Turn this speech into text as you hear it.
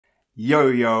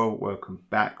Yo, welcome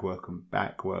back.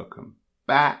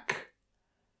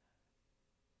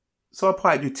 So I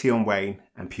partnered with Tion Wayne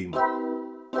and Puma.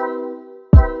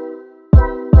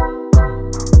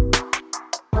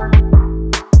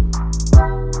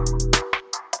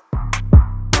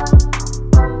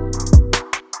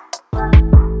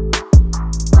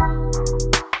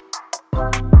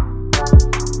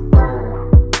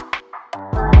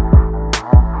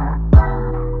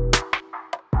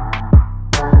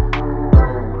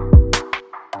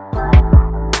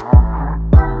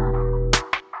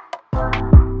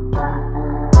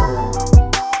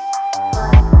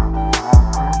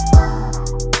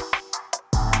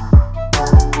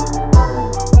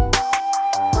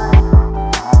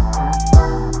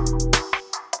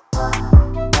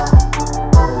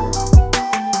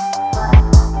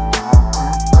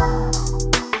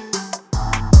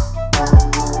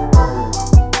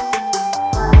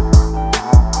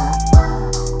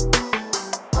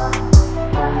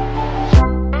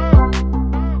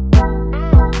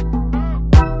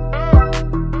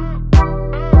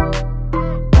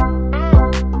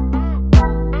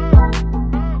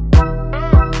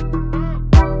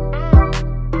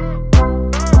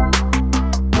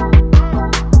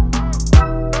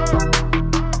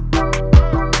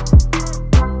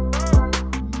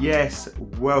 Yes,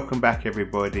 welcome back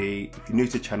everybody. If you're new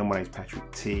to the channel, my name is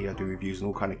Patrick T. I do reviews on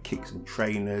all kind of kicks and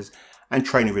trainers and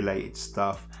training related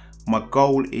stuff. My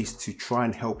goal is to try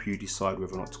and help you decide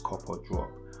whether or not to cop or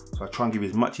drop. So I try and give you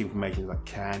as much information as I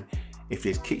can. If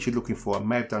there's kicks you're looking for, I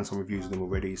may have done some reviews of them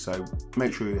already, so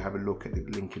make sure you have a look at the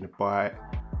link in the bio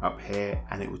up here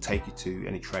and it will take you to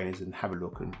any trainers and have a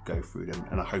look and go through them,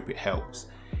 and I hope it helps.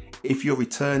 If you're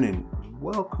returning,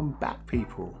 welcome back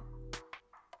people.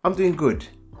 I'm doing good.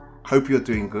 Hope you're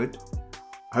doing good.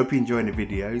 Hope you're enjoying the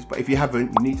videos, but if you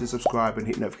haven't, you need to subscribe and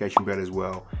hit the notification bell as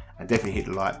well, and definitely hit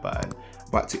the like button.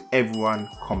 But to everyone,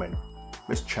 comment,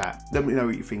 let's chat, let me know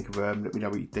what you think of them, let me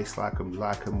know what you dislike them,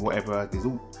 like them, whatever. There's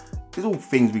all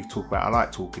things we talk about. I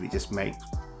like talking. It's just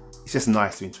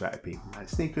nice to interact with people, man.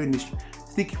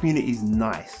 Sneaker community is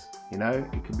nice, you know,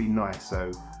 it can be nice.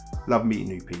 So love meeting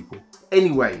new people.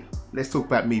 Anyway, let's talk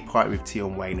about me partnering with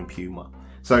Tion Wayne and Puma.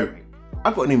 So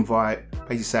I got an invite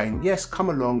basically saying, yes, come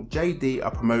along. JD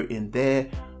are promoting their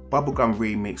bubblegum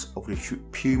remix of the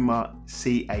Puma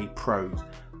CA Pros.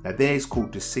 Now theirs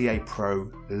called the CA Pro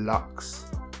Luxe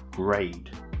grade.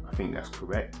 I think that's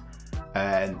correct.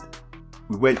 And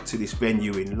we went to this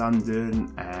venue in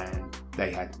London and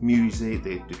they had music.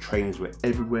 The trainers were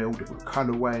everywhere, all different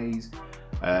colorways.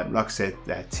 Like I said,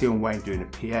 they had Tion Wayne doing the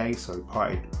PA, so we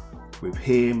partied with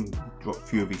him, dropped a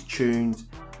few of his tunes,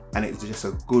 and it was just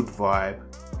a good vibe.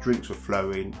 Drinks were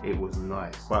flowing, it was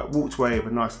nice. But I walked away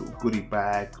with a nice little goodie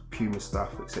bag, Puma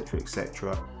stuff, etc,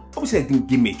 etc. Obviously they didn't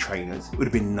give me trainers. It would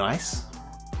have been nice,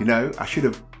 you know. I should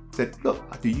have said, look,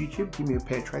 I do YouTube, give me a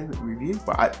pair of trainers to review.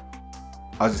 But I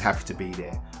was just happy to be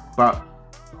there. But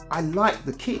I like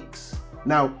the kicks.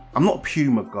 Now, I'm not a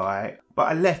Puma guy, but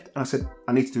I left and I said,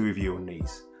 I need to do a review on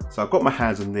these. So I've got my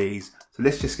hands on these. So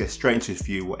let's just get straight into this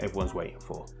review, what everyone's waiting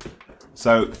for.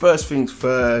 So first things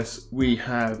first, we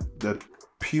have the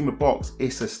Puma box.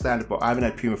 It's a standard box. I haven't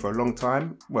had Puma for a long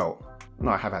time. Well,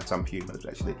 no, I have had some Pumas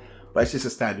actually, but it's just a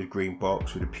standard green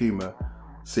box with a Puma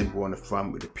symbol on the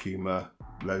front with the Puma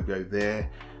logo there.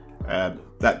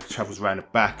 That travels around the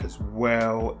back as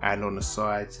well and on the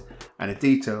sides. And the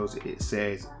details, it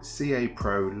says CA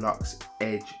Pro Luxe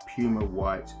Edge Puma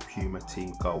White Puma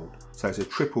Team Gold. So it's a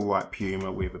triple white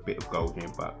Puma with a bit of gold in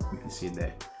it, but you can see in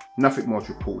there. Nothing more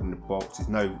to report in the box. There's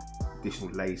no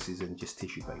additional laces and just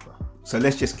tissue paper. So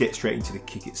let's just get straight into the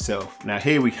kick itself. Now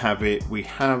here we have it.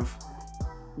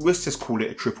 Let's just call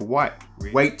it a triple white.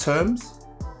 Weight terms,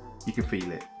 you can feel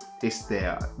it. It's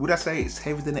there. Would I say it's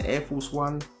heavier than the Air Force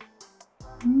One?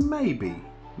 Maybe.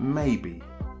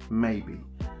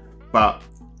 But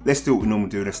let's do what we normally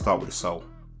do. Let's start with the sole.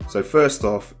 So first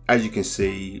off, as you can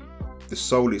see, the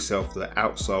sole itself, the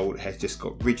outsole, has just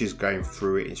got ridges going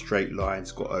through it in straight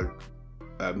lines, got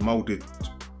a molded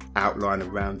outline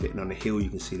around it, and on the heel you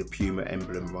can see the Puma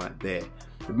emblem right there.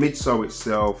 The midsole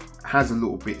itself has a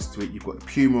little bits to it. You've got the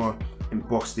Puma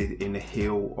embossed in the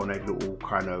heel on a little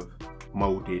kind of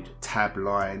molded tab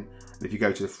line. And if you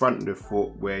go to the front of the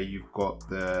foot where you've got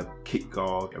the kick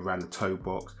guard around the toe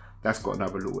box, that's got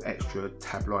another little extra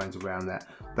tab lines around that.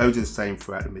 Those are the same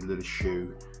throughout the middle of the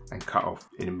shoe and cut off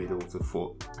in the middle of the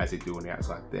foot as they do on the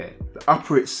outside there. The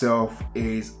upper itself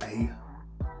is a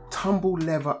tumble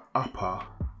leather upper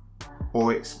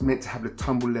or it's meant to have the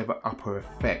tumble leather upper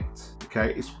effect.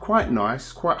 Okay, it's quite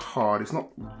nice, quite hard, it's not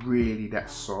really that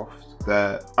soft.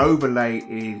 The overlay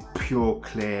is pure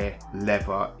clear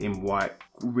leather in white,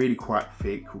 really quite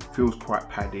thick, feels quite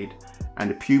padded, and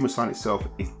the Puma sign itself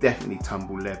is definitely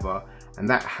tumble leather, and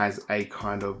that has a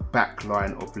kind of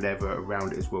backline of leather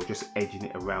around it as well, just edging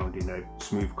it around in a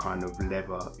smooth kind of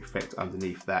leather effect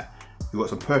underneath that. You've got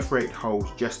some perforated holes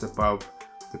just above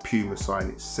the Puma sign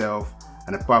itself,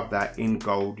 and above that in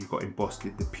gold you've got embossed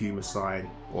the Puma sign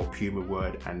or Puma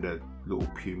word and a little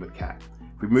Puma cap.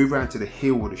 If we move around to the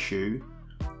heel of the shoe,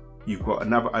 you've got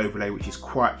another overlay which is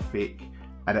quite thick,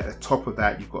 and at the top of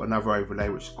that you've got another overlay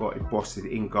which has got embossed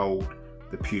in gold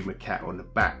the Puma cat on the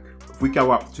back. If we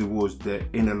go up towards the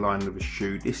inner line of the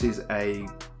shoe, this is a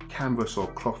canvas or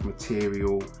cloth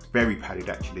material, very padded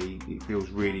actually, it feels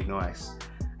really nice,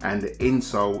 and the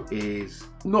insole is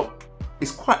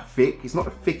it's quite thick. It's not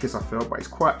as thick as I felt, but it's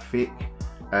quite thick.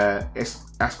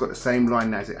 That's got the same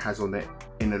line as it has on the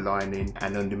inner lining,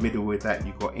 and on the middle with that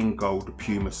you've got in gold the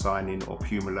Puma signing or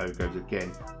Puma logos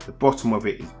again. The bottom of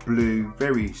it is blue,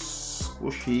 very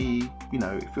squishy, you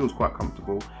know, it feels quite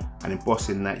comfortable, and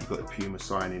embossing that you've got the Puma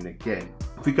signing again.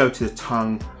 If we go to the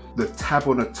tongue, the tab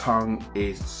on the tongue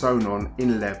is sewn on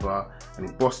in leather, and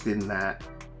embossed in that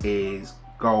is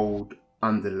gold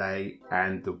underlay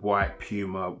and the white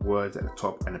Puma words at the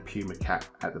top and a Puma cap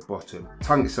at the bottom. The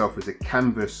tongue itself is a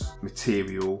canvas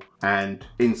material, and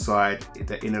inside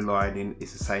the inner lining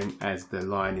is the same as the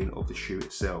lining of the shoe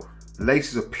itself. The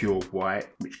laces are pure white,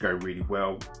 which go really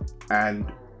well,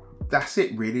 and that's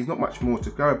it really. There's not much more to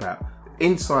go about.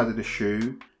 Inside of the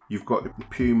shoe you've got the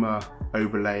Puma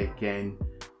overlay again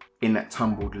in that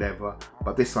tumbled leather,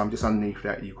 but this time just underneath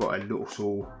that you've got a little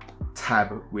sort of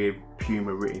tab with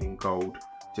Puma written in gold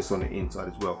just on the inside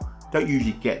as well. Don't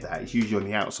usually get that, it's usually on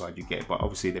the outside you get it, but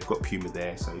obviously they've got Puma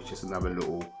there, so it's just another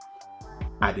little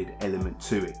added element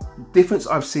to it. The difference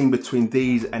I've seen between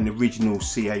these and the original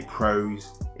CA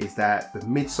Pros is that the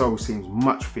midsole seems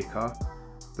much thicker.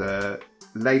 The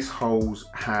lace holes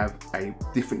have a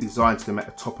different design to them at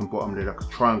the top and bottom. They're like a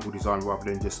triangle design rather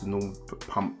than just a normal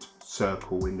pumped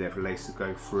circle in there for lace to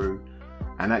go through,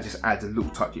 and that just adds a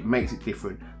little touch. It makes it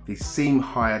different. They seem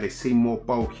higher, they seem more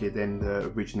bulkier than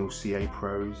the original CA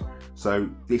Pros, so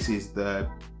this is the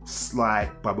slight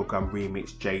bubblegum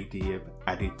remix JD have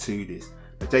added to this.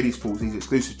 Now JD Sports, these are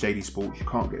exclusive JD Sports, you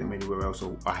can't get them anywhere else,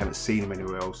 or I haven't seen them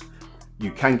anywhere else.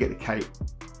 You can get the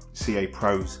CA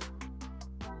Pros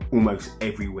almost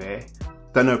everywhere.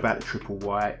 Don't know about the triple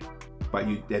white, but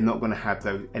they're not going to have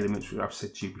those elements which I've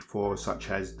said to you before,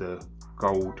 such as the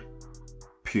gold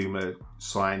Puma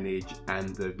signage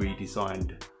and the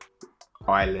redesigned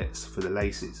eyelets for the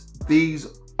laces. These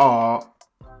are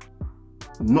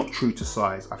not true to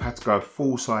size. I've had to go a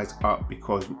full size up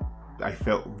because I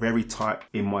felt very tight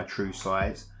in my true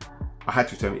size. I had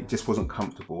to tell you, it just wasn't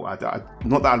comfortable. Not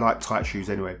that I like tight shoes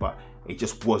anyway, but it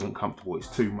just wasn't comfortable. It's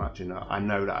too much, and I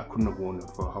know that I couldn't have worn them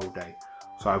for a whole day.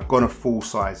 So I've gone a full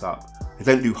size up. They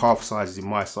don't do half sizes in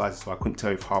my size, so I couldn't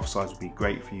tell you if half size would be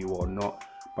great for you or not.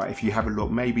 But if you have a look,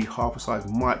 maybe half a size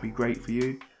might be great for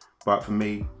you. But for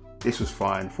me, this was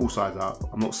fine, full size up.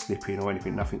 I'm not slipping or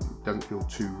anything, nothing, doesn't feel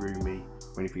too roomy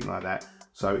or anything like that.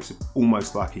 So it's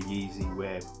almost like a Yeezy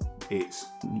where it's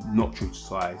not true to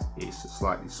size, it's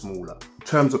slightly smaller. In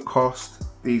terms of cost,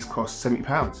 these cost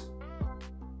 £70.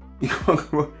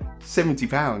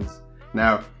 £70.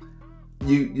 Now,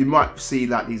 you might see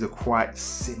that these are quite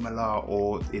similar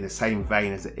or in the same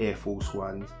vein as the Air Force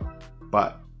Ones,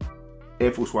 but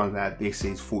Air Force Ones now, this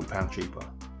is £40 cheaper.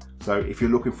 So if you're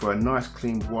looking for a nice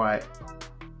clean white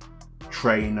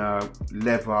trainer,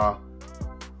 leather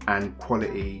and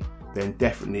quality, then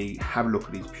definitely have a look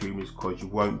at these Pumas because you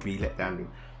won't be let down.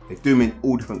 They do them in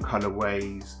all different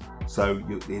colorways, so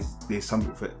there's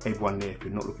something for everyone there if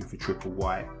you're not looking for triple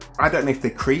white. I don't know if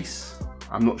they crease,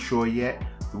 I'm not sure yet.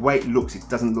 The way it looks, it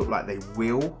doesn't look like they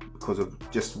will because of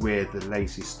just where the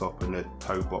laces stop and the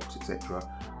toe box, etc.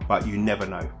 But you never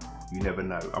know. You never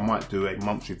know. I might do a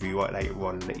month's review later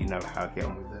on and let you know how I get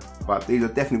on with them. But these are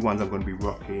definitely ones I'm going to be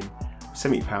rocking.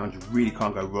 £70, you really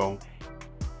can't go wrong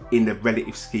in the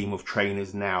relative scheme of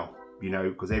trainers now, you know,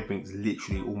 because everything's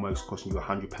literally almost costing you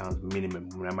 £100 minimum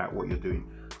no matter what you're doing.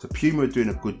 So Puma are doing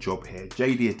a good job here.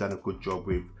 JD has done a good job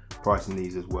with pricing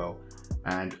these as well.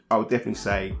 And I would definitely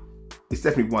say it's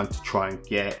definitely one to try and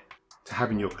get to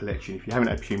have in your collection. If you haven't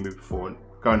had Puma before,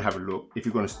 go and have a look. If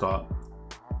you're going to start,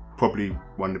 probably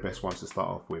one of the best ones to start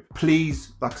off with.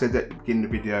 Please, like I said at the beginning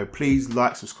of the video, please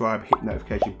like, subscribe, hit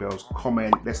notification bells,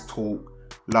 comment, let's talk.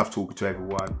 Love talking to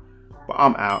everyone. But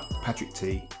I'm out. Patrick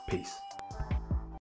T. Peace.